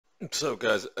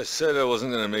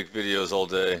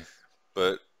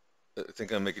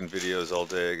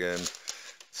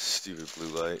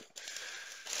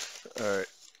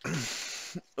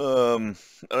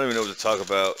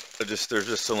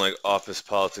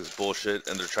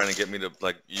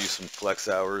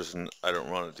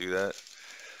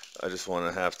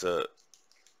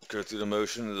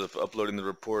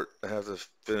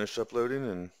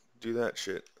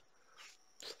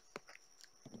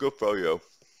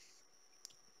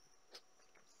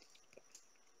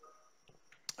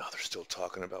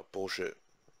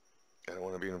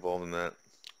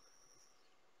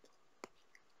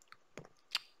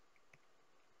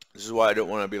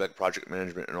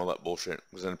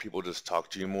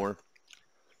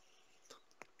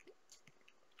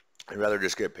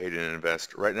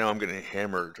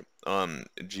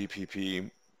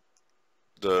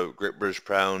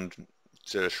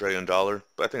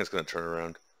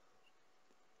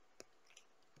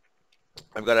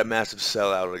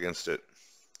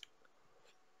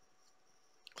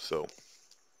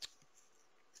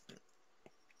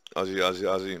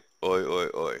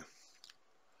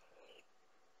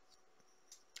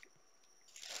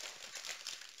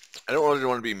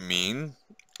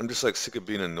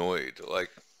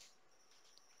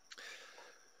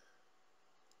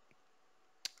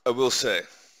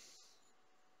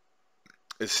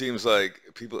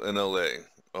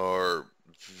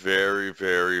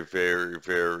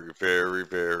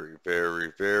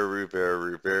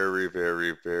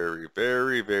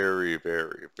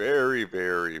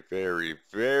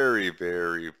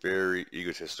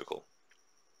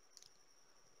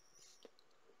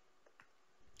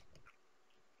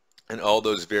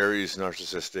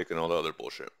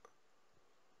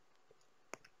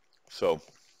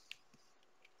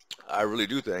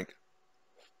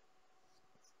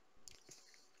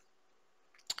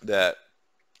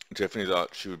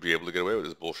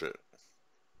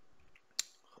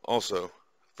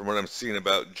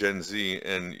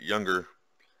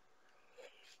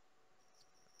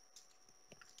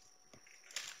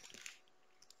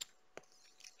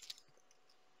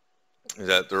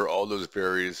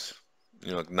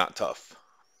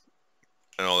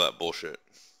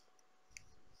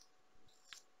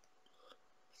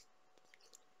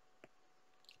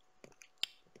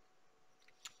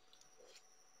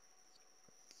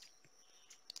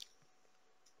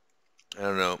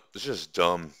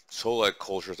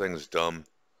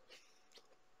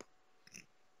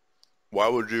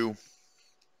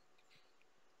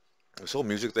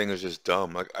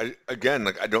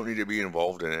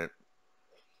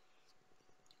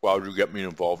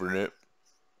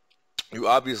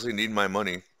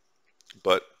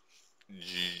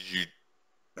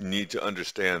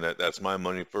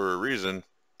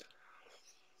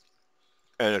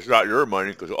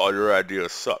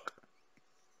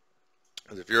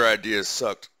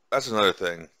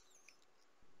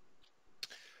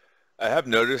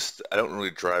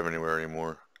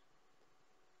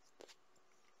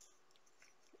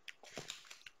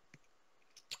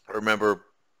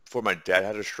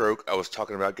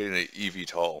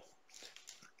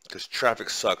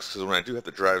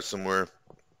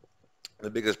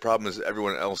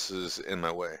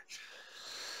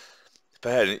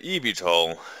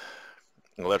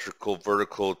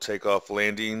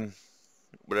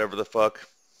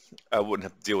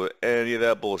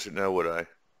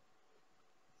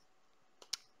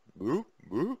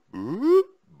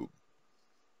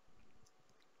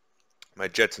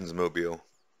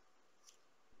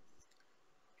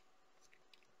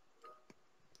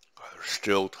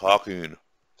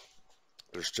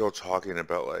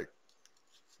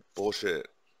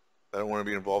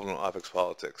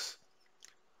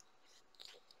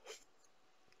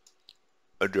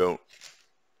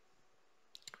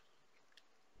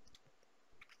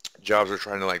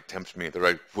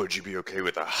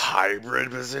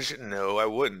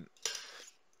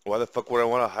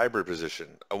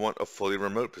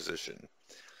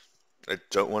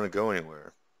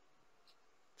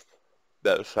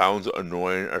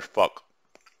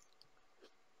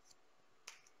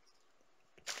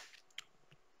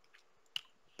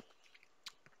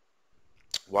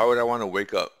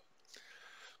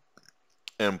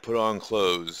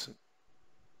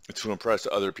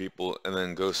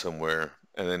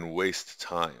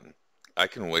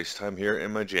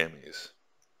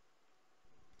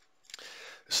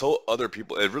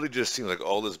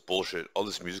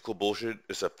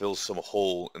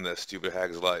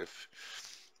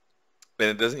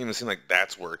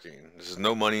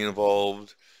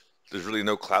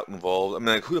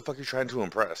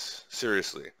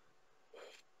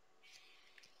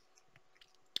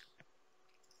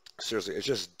Seriously, it's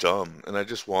just dumb. And I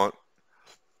just want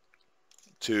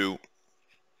to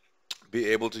be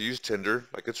able to use Tinder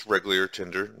like it's regular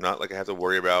Tinder, not like I have to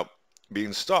worry about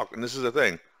being stalked. And this is the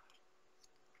thing.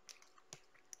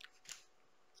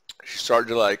 She started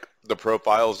to like the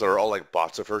profiles that are all like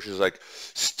bots of her. She's like,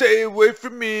 stay away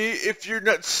from me if you're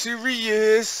not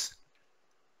serious.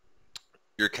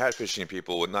 You're catfishing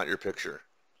people with not your picture.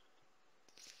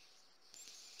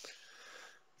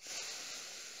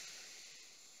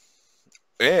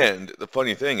 And the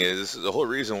funny thing is, the whole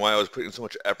reason why I was putting so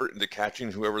much effort into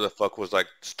catching whoever the fuck was like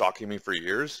stalking me for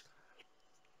years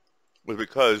was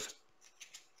because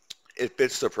it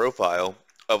fits the profile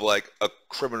of like a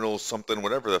criminal something,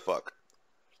 whatever the fuck.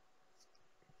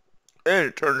 And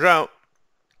it turns out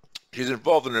she's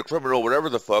involved in a criminal whatever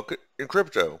the fuck in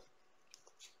crypto.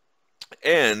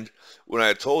 And when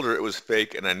I told her it was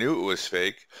fake and I knew it was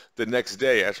fake, the next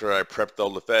day after I prepped all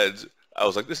the feds, I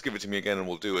was like, just give it to me again and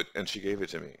we'll do it. And she gave it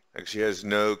to me. Like, she has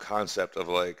no concept of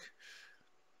like,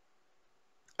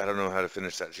 I don't know how to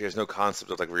finish that. She has no concept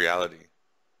of like reality.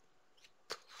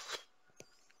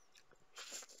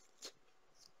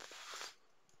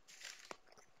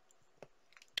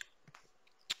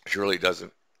 She really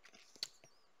doesn't.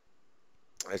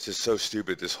 It's just so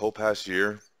stupid. This whole past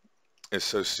year is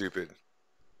so stupid.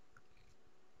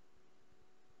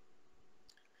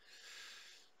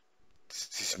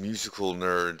 These musical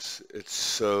nerds, it's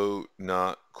so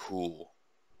not cool.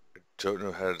 I don't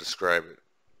know how to describe it.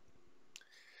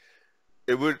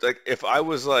 It would, like, if I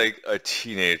was like a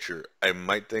teenager, I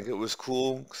might think it was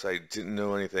cool because I didn't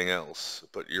know anything else.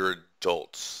 But you're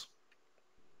adults.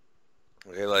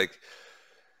 Okay, like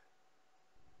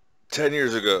 10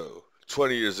 years ago,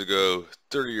 20 years ago,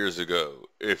 30 years ago,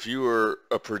 if you were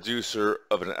a producer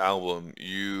of an album,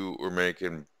 you were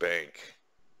making bank.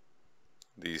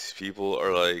 These people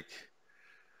are like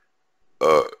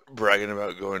bragging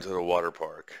about going to the water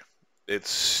park.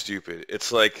 It's stupid.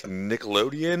 It's like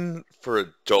Nickelodeon for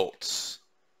adults.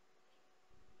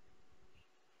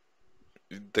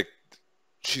 The,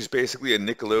 she's basically a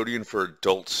Nickelodeon for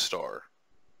adults star.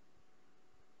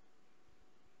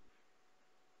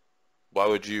 Why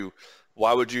would you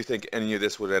why would you think any of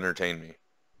this would entertain me?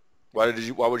 Why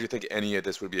would you think any of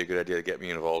this would be a good idea to get me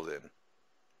involved in?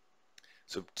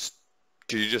 So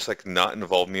could you just like not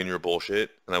involve me in your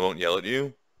bullshit and I won't yell at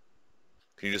you?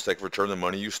 Can you just like return the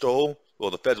money you stole?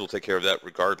 Well, the feds will take care of that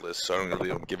regardless, so I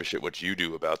don't give a shit what you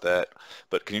do about that.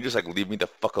 But can you just like leave me the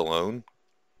fuck alone?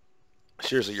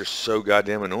 Seriously, you're so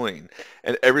goddamn annoying.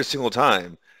 And every single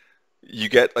time you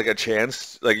get like a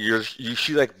chance, like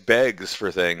she like begs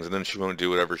for things and then she won't do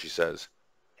whatever she says.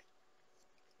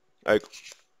 Like,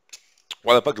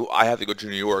 why the fuck do I have to go to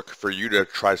New York for you to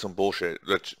try some bullshit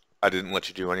that I didn't let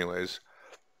you do anyways?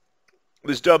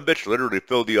 This dumb bitch literally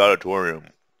filled the auditorium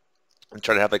and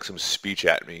tried to have like some speech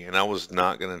at me, and I was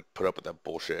not gonna put up with that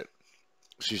bullshit.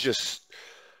 She's just,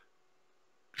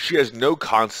 she has no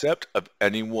concept of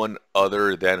anyone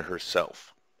other than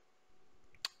herself.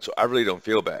 So I really don't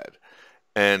feel bad.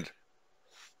 And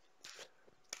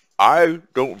I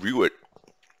don't view it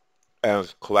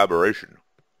as collaboration.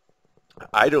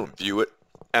 I don't view it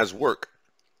as work.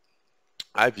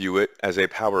 I view it as a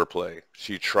power play.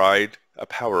 She tried a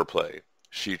power play.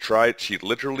 She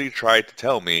literally tried to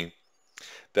tell me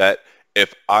that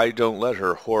if I don't let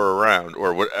her whore around,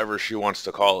 or whatever she wants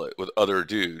to call it, with other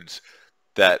dudes,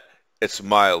 that it's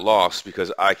my loss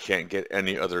because I can't get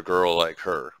any other girl like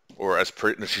her. Or as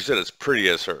pretty, she said, as pretty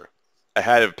as her. I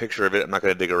had a picture of it. I'm not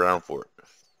going to dig around for it.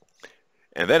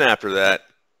 And then after that,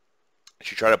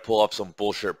 she tried to pull off some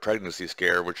bullshit pregnancy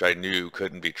scare, which I knew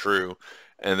couldn't be true.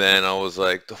 And then I was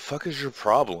like, the fuck is your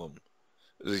problem?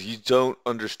 You don't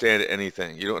understand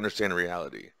anything. You don't understand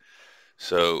reality.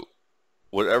 So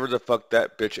whatever the fuck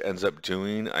that bitch ends up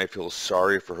doing, I feel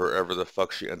sorry for whoever the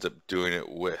fuck she ends up doing it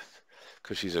with.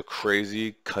 Because she's a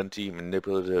crazy, cunty,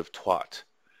 manipulative twat.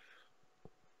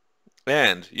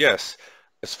 And, yes,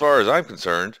 as far as I'm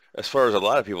concerned, as far as a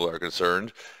lot of people are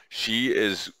concerned, she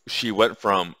went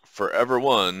from Forever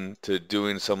One to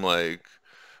doing some, like,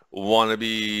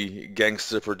 wannabe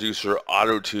gangster producer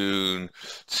auto-tune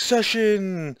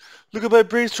session. Look at my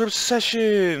brainstorm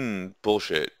session.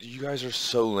 Bullshit. You guys are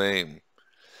so lame.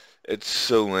 It's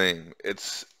so lame.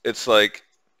 It's like,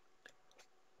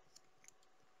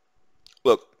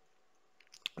 look,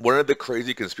 one of the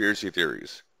crazy conspiracy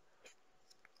theories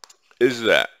is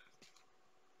that,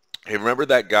 hey, remember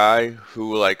that guy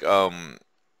who like I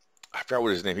forgot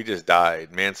what his name, he just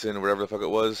died, Manson or whatever the fuck it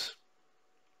was?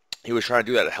 He was trying to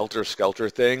do that Helter Skelter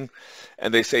thing,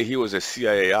 and they say he was a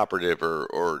CIA operative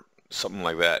or something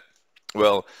like that.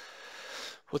 Well,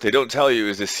 What they don't tell you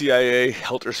is the CIA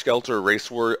helter-skelter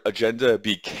race war agenda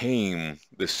became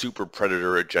the super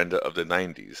predator agenda of the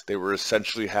 90s. They were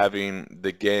essentially having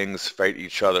the gangs fight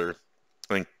each other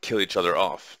and kill each other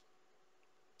off.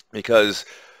 Because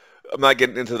I'm not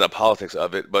getting into the politics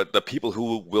of it, but the people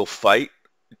who will fight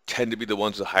tend to be the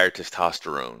ones with higher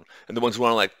testosterone. And the ones who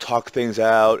want to like talk things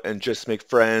out and just make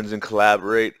friends and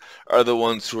collaborate are the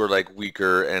ones who are like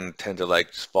weaker and tend to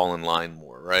like just fall in line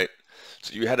more, right?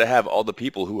 So you had to have all the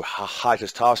people who high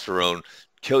testosterone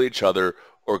kill each other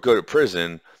or go to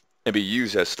prison and be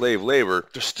used as slave labor.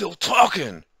 They're still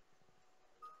talking.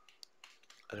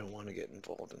 I don't want to get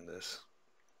involved in this.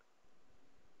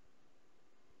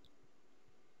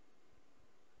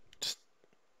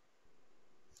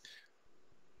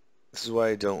 This is why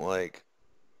I don't like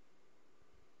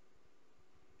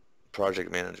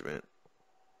project management.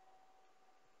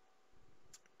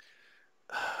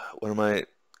 What am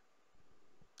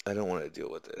I don't want to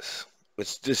deal with this.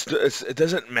 It's just, it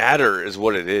doesn't matter is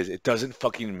what it is. It doesn't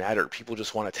fucking matter. People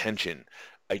just want attention.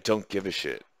 I don't give a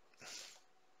shit.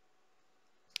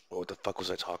 What the fuck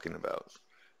was I talking about?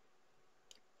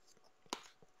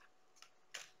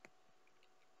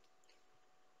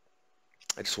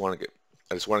 I just want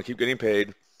to keep getting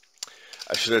paid.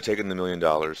 I should have taken the $1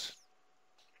 million.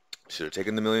 Should have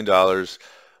taken the $1 million,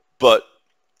 but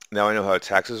now I know how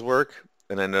taxes work,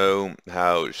 and I know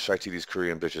how shitey these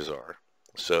Korean bitches are.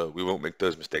 So we won't make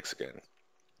those mistakes again.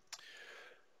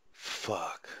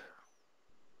 Fuck.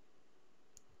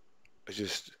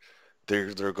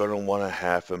 They're gonna want to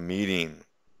have a meeting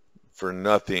for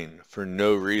nothing, for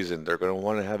no reason. They're gonna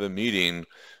want to have a meeting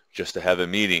just to have a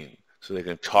meeting so they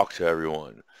can talk to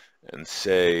everyone and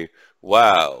say,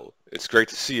 wow, it's great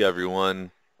to see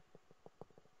everyone.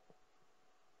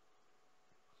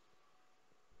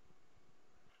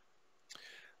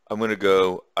 I'm gonna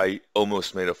go. I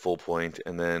almost made a full point,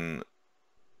 and then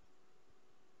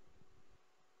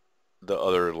the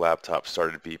other laptop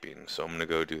started beeping, so I'm gonna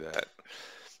go do that.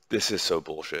 This is so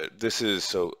bullshit. This is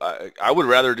so. I would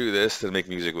rather do this than make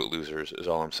music with losers, is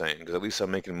all I'm saying, because at least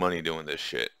I'm making money doing this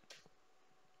shit.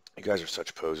 You guys are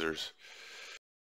such posers.